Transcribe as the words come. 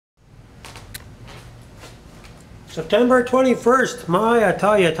September 21st, I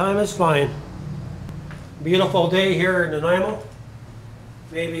tell you, time is flying. Beautiful day here in Nanaimo.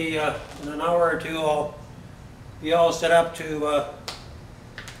 Maybe in an hour or two I'll be all set up to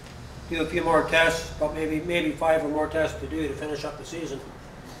do a few more tests, but maybe 5 or more tests to do to finish up the season.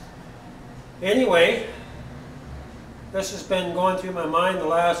 Anyway, this has been going through my mind the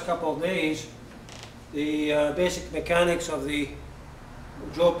last couple of days. The basic mechanics of the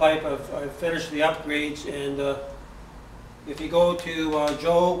Joe pipe, I've finished the upgrades, and if you go to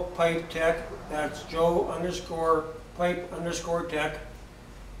Joe Pipe Tech, that's Joe_pipe_tech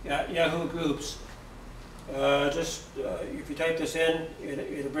at Yahoo Groups. If you type this in,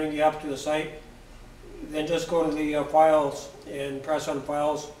 it'll bring you up to the site. Then just go to the files and press on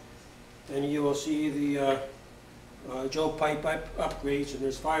files, and you will see the Joe Pipe upgrades, and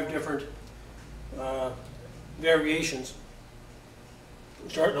there's 5 different variations.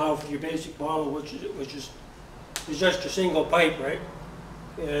 Starting off with your basic model, which is just a single pipe, right?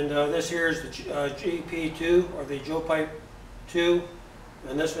 And this here is the GP2, or the Joe Pipe 2,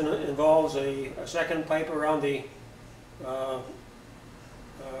 and this one involves a second pipe around the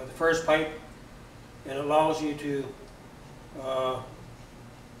first pipe, and it allows you to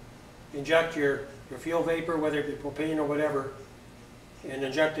inject your fuel vapor, whether it be propane or whatever, and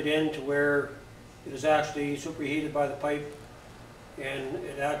inject it in to where it is actually superheated by the pipe, and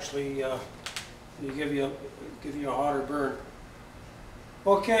it actually give you a hotter burn.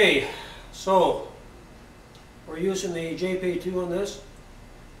 Okay, so we're using the JP2 on this,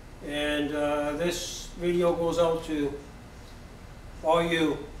 and this video goes out to all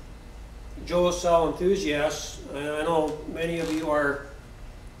you Joe cell enthusiasts. I know many of you are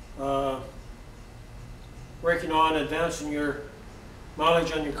working on advancing your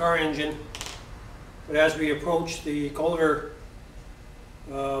mileage on your car engine, but as we approach the colder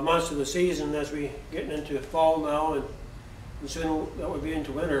months of the season, as we getting into fall now, and soon that would be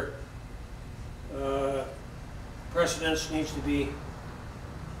into winter, precedence needs to be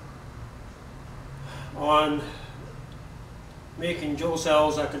on making Joe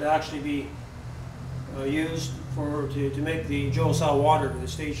cells that could actually be used to make the Joe cell water, the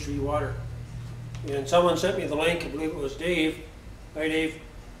stage 3 water. And someone sent me the link, I believe it was Dave. Hi Dave.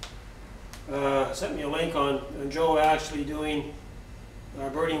 Sent me a link on Joe actually doing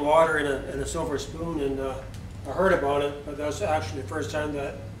burning water in a silver spoon, and I heard about it, but that's actually the first time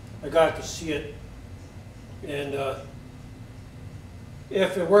that I got to see it. And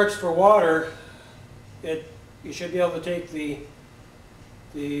if it works for water, you should be able to take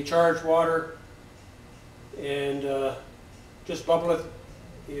the charged water and just bubble it.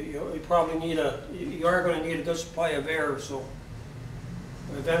 You probably need you are going to need a good supply of air, so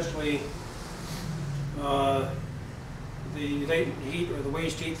eventually the latent heat or the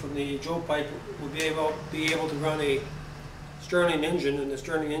waste heat from the Joe pipe would be able to run a Stirling engine, and the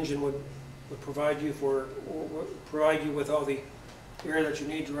Stirling engine would provide you with all the air that you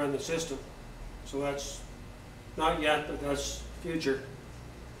need to run the system. So that's not yet, but that's future.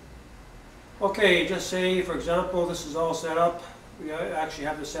 Okay, just say for example this is all set up. We actually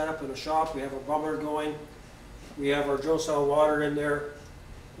have this set up in a shop. We have a bubbler going. We have our Joe cell water in there.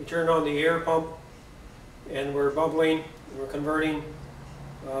 We turn on the air pump, and we're bubbling. We're converting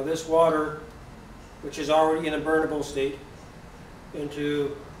this water, which is already in a burnable state,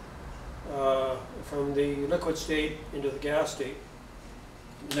 into from the liquid state into the gas state.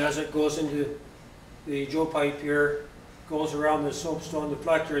 And as it goes into the Joe pipe here, goes around the soapstone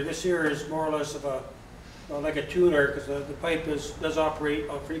deflector. This here is more or less of like a tuner, because the pipe does operate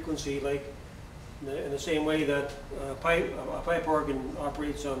on frequency, like in the same way that a pipe organ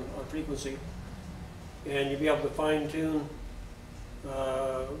operates on frequency. And you'll be able to fine-tune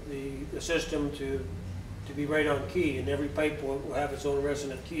the system to be right on key, and every pipe will have its own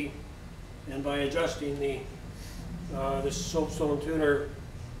resonant key. And by adjusting this soapstone tuner,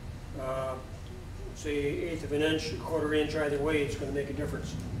 say 1/8 of an inch, 1/4 inch either way, it's going to make a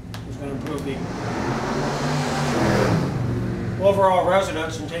difference. It's going to improve the overall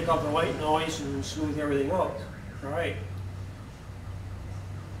resonance and take out the white noise and smooth everything out. All right.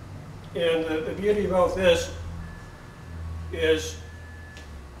 And the beauty about this is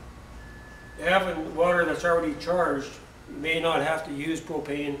having water that's already charged. You may not have to use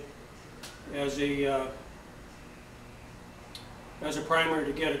propane as a primer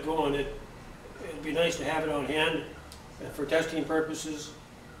to get it going. It'd be nice to have it on hand, and for testing purposes,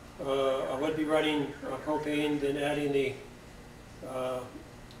 I would be running propane, then adding the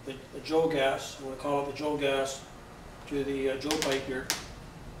Joe gas. I'm going to call it the Joe gas to the Joe pipe here.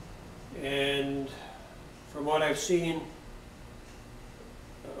 And from what I've seen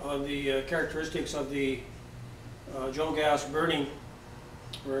on the characteristics of the Joe gas burning,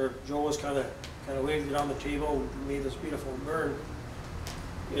 where Joe was kind of waved it on the table and made this beautiful burn.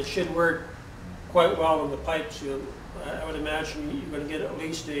 It should work quite well in the pipes. I would imagine you're going to get at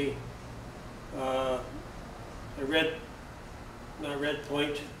least a red, not red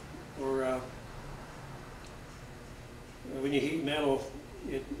point, or when you heat metal,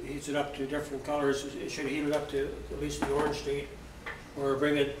 it heats it up to different colors. It should heat it up to at least the orange state, or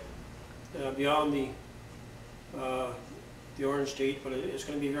bring it beyond the orange state. But it's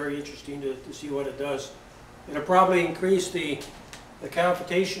going to be very interesting to see what it does. It'll probably increase the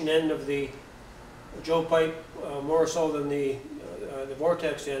cavitation end of the Joe pipe more so than the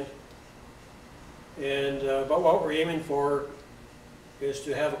vortex end. And but what we're aiming for is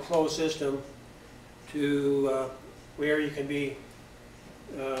to have a closed system to where you can be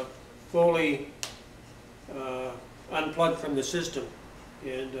fully unplugged from the system,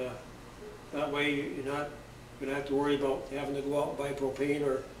 and that way you're not going to have to worry about having to go out and buy propane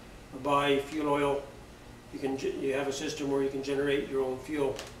or buy fuel oil. You have a system where you can generate your own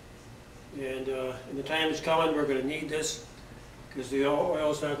fuel, and the time is coming we're going to need this, because the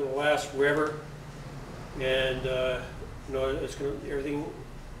oil is not going to last forever, and you know, it's going to, everything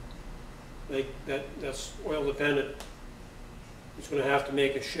like that's oil dependent, it's going to have to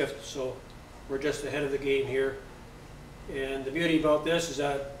make a shift. So we're just ahead of the game here, and the beauty about this is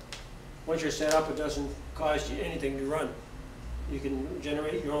that once you're set up, it doesn't cost you anything to run. You can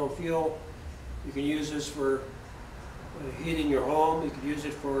generate your own fuel. You can use this for heating your home. You can use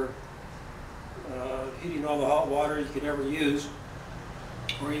it for heating all the hot water you could ever use,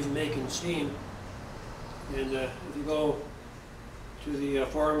 or even making steam. And if you go to the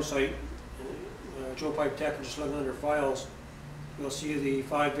forum site, Joe Pipe Tech, just looking under files, you'll see the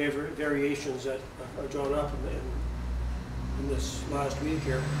 5 variations that are drawn up in this last week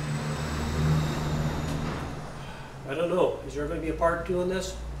here. I don't know, is there going to be a part 2 in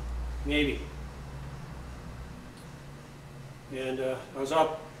this? Maybe. And I was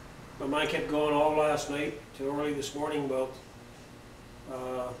up, my mind kept going all last night till early this morning about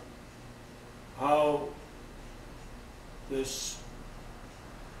how this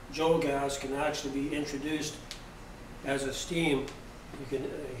Joe gas can actually be introduced as a steam. You can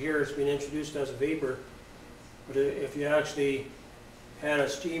hear it's being introduced as a vapor, but if you actually had a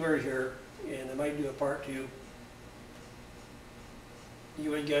steamer here, and it might do a part 2, you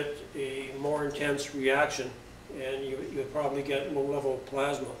would get a more intense reaction, and you would probably get low level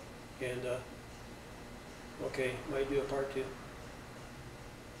plasma, and okay, might do a part 2.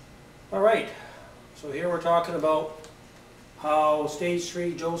 All right, so here we're talking about how stage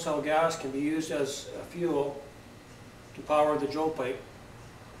 3 Joe cell gas can be used as a fuel to power the Joe pipe,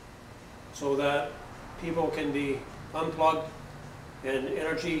 so that people can be unplugged and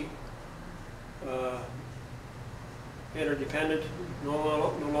energy interdependent, no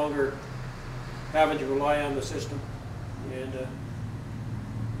longer having to rely on the system. And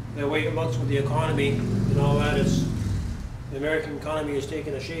the way it looks with the economy and all that, is the American economy is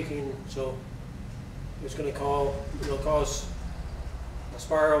taking a shaking, so it's going to cause a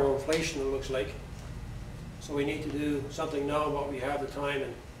spiral of inflation, it looks like. So we need to do something now while we have the time,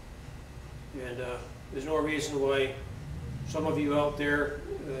 and there's no reason why some of you out there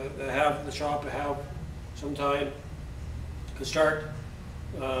that have the shop, that have some time, could start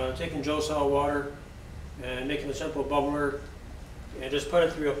taking Joe cell water and making a simple bubbler and just put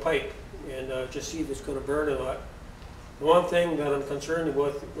it through a pipe and just see if it's going to burn or not. The one thing that I'm concerned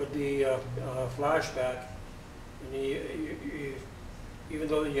with would be flashback. And even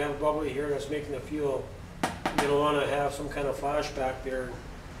though you have a bubbler here that's making the fuel, you're going to want to have some kind of flashback there.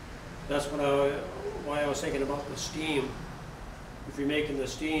 That's why I was thinking about the steam. If you're making the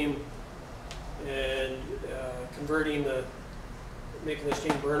steam and making the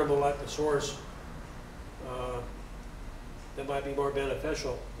steam burnable at the source, that might be more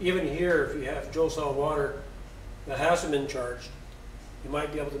beneficial. Even here, if you have Joe cell water that hasn't been charged, you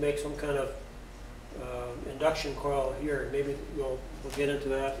might be able to make some kind of induction coil here. Maybe we'll get into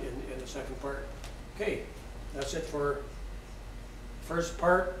that in the second part. Okay, that's it for the first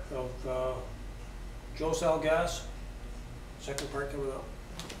part of Joe cell gas. Second part coming up.